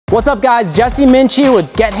What's up guys, Jesse Minch here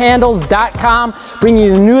with GetHandles.com, bringing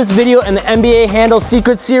you the newest video in the NBA Handle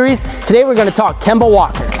Secrets series. Today we're going to talk Kemba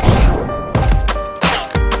Walker.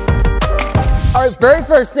 All right, very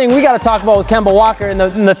first thing we got to talk about with Kemba Walker,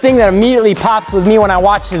 and the thing that immediately pops with me when I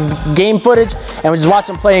watch his game footage and just watch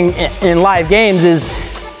him playing in live games is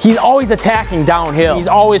he's always attacking downhill. He's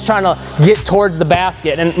always trying to get towards the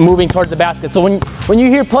basket and moving towards the basket. So when you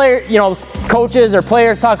hear coaches or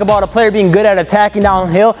players talk about a player being good at attacking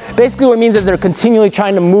downhill, basically what it means is they're continually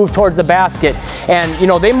trying to move towards the basket. And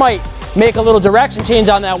they might make a little direction change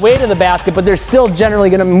on that way to the basket, but they're still generally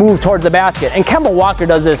going to move towards the basket. And Kemba Walker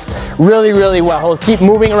does this really, really well. He'll keep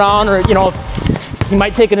moving around, or he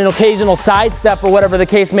might take an occasional sidestep or whatever the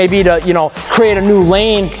case may be to create a new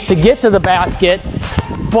lane to get to the basket.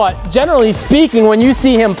 But generally speaking, when you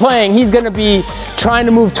see him playing, he's going to be trying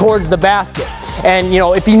to move towards the basket. And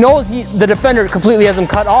if he knows the defender completely has him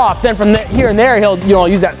cut off, then from here and there he'll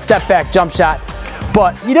use that step back jump shot.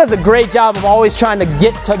 But he does a great job of always trying to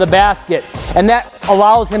get to the basket, and that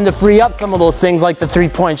allows him to free up some of those things like the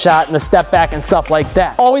three-point shot and the step back and stuff like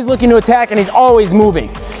that. Always looking to attack, and he's always moving.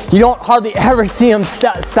 You don't hardly ever see him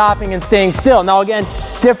stopping and staying still. Now again,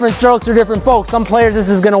 different strokes for different folks. Some players this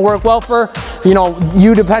is going to work well for,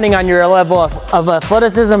 you depending on your level of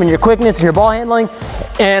athleticism and your quickness and your ball handling.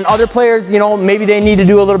 And other players, maybe they need to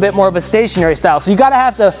do a little bit more of a stationary style. So you got to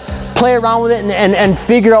have to play around with it and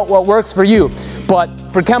figure out what works for you. But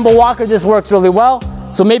for Kemba Walker, this works really well.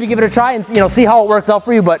 So maybe give it a try and see how it works out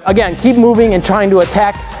for you. But again, keep moving and trying to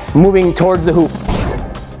attack, moving towards the hoop.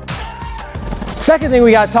 Second thing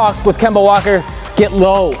we got to talk with Kemba Walker, get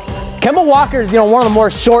low. Kemba Walker is one of the more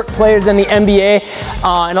short players in the NBA.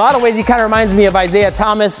 In a lot of ways, he kind of reminds me of Isaiah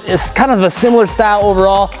Thomas. It's kind of a similar style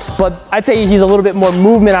overall, but I'd say he's a little bit more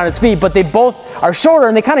movement on his feet. But they both are shorter,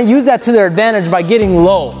 and they kind of use that to their advantage by getting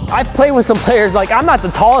low. I've played with some players, like I'm not the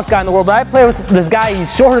tallest guy in the world, but I play with this guy,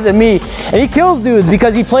 he's shorter than me, and he kills dudes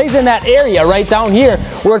because he plays in that area right down here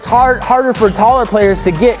where it's harder for taller players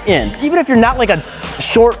to get in. Even if you're not like a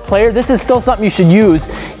short player, this is still something you should use.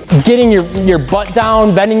 Getting your butt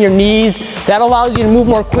down, bending your knees, that allows you to move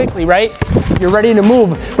more quickly, right? You're ready to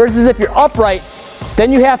move. Versus if you're upright,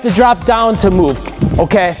 then you have to drop down to move,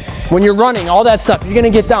 okay? When you're running, all that stuff, you're gonna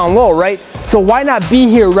get down low, right? So why not be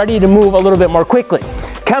here ready to move a little bit more quickly?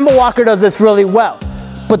 Kemba Walker does this really well.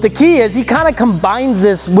 But the key is he kind of combines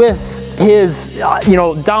this with his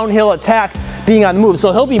downhill attack being on the move.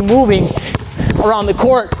 So he'll be moving around the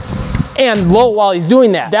court and low while he's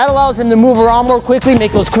doing that. That allows him to move around more quickly,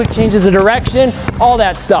 make those quick changes of direction, all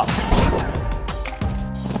that stuff.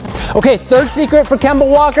 Okay, third secret for Kemba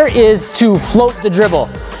Walker is to float the dribble.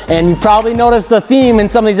 And you've probably noticed the theme in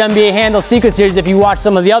some of these NBA Handle Secret series if you watch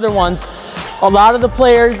some of the other ones. A lot of the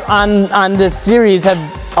players on this series have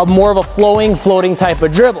more of a floating type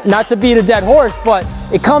of dribble. Not to beat a dead horse, but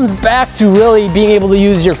it comes back to really being able to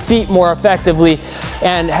use your feet more effectively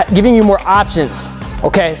and giving you more options.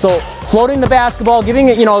 Okay, so floating the basketball, giving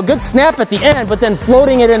it, a good snap at the end, but then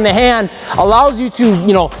floating it in the hand allows you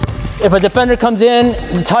to, if a defender comes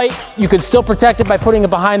in tight, you could still protect it by putting it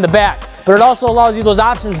behind the back. But it also allows you those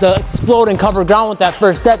options to explode and cover ground with that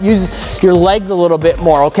first step. Use your legs a little bit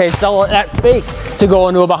more, okay? Sell that fake to go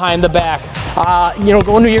into a behind the back.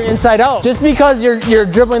 Go into your inside out. Just because you're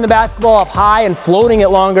dribbling the basketball up high and floating it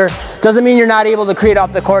longer doesn't mean you're not able to create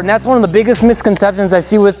off the court. And that's one of the biggest misconceptions I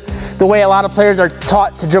see with the way a lot of players are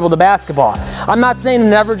taught to dribble the basketball. I'm not saying to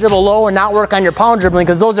never dribble low or not work on your pound dribbling,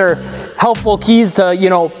 because those are helpful keys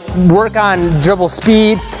to, work on dribble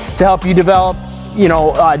speed to help you develop,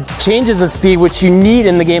 changes of speed, which you need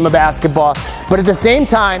in the game of basketball. But at the same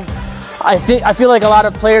time, I feel like a lot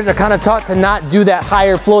of players are kind of taught to not do that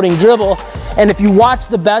higher floating dribble. And if you watch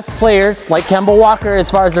the best players, like Kemba Walker, as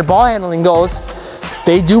far as their ball handling goes,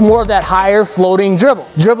 they do more of that higher floating dribble.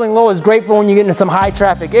 Dribbling low is great for when you get into some high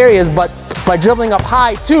traffic areas, but by dribbling up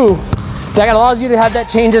high too, that allows you to have that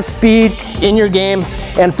change of speed in your game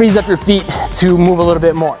and frees up your feet to move a little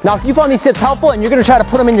bit more. Now, if you found these tips helpful and you're gonna try to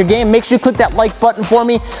put them in your game, make sure you click that like button for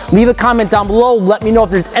me. Leave a comment down below. Let me know if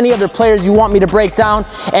there's any other players you want me to break down,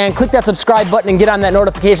 and click that subscribe button and get on that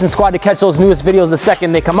notification squad to catch those newest videos the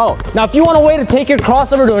second they come out. Now, if you want a way to take your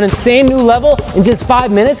crossover to an insane new level in just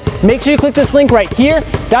 5 minutes, make sure you click this link right here.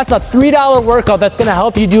 That's a $3 workout that's gonna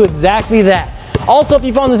help you do exactly that. Also, if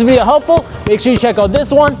you found this video helpful, make sure you check out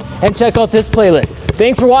this one and check out this playlist.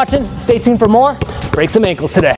 Thanks for watching. Stay tuned for more. Break some ankles today.